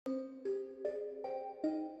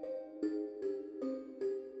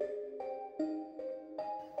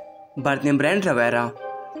Birth name Brent Rivera.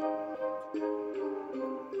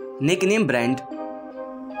 Nickname Brent.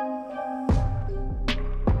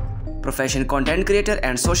 Profession content creator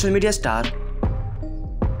and social media star.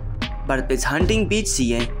 Birthplace Hunting Beach,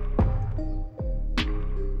 CA.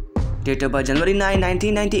 Date of birth January 9,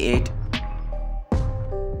 1998.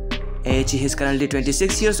 Age he is currently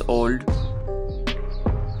 26 years old.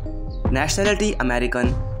 Nationality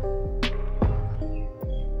American.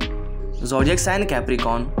 Zodiac sign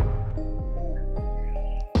Capricorn.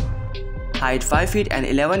 Height 5 feet and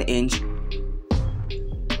 11 inch.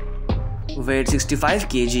 Weight 65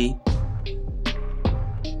 kg.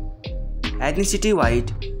 Ethnicity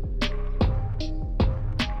white.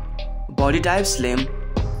 Body type slim.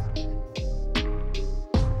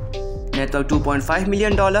 Net worth $2.5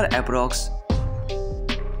 million approx.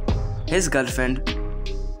 His girlfriend.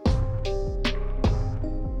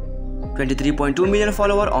 23.2 million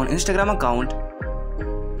follower on Instagram account.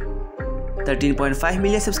 13.5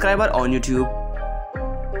 million subscriber on YouTube.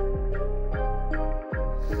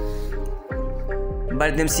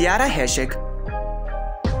 Birth name Ciara Haschak,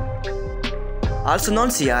 also known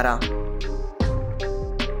Ciara.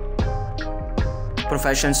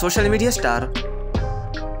 Profession social media star.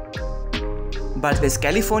 Birthplace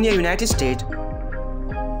California, United States.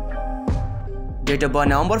 Date of birth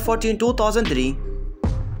November 14, 2003.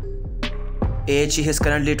 Age he is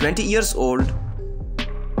currently 20 years old.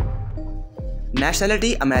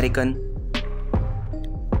 Nationality American.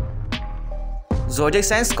 Zodiac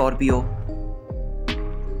sign Scorpio.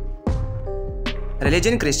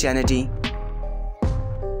 Religion Christianity.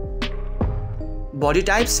 Body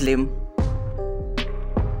type slim.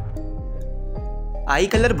 Eye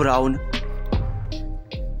color brown.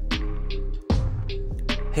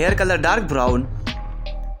 Hair color dark brown.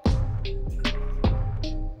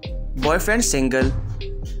 Boyfriend single.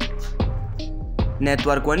 Net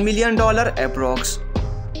worth $1 million approx.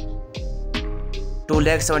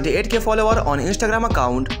 278k follower on Instagram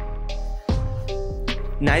account.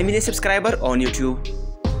 9 million subscriber on YouTube.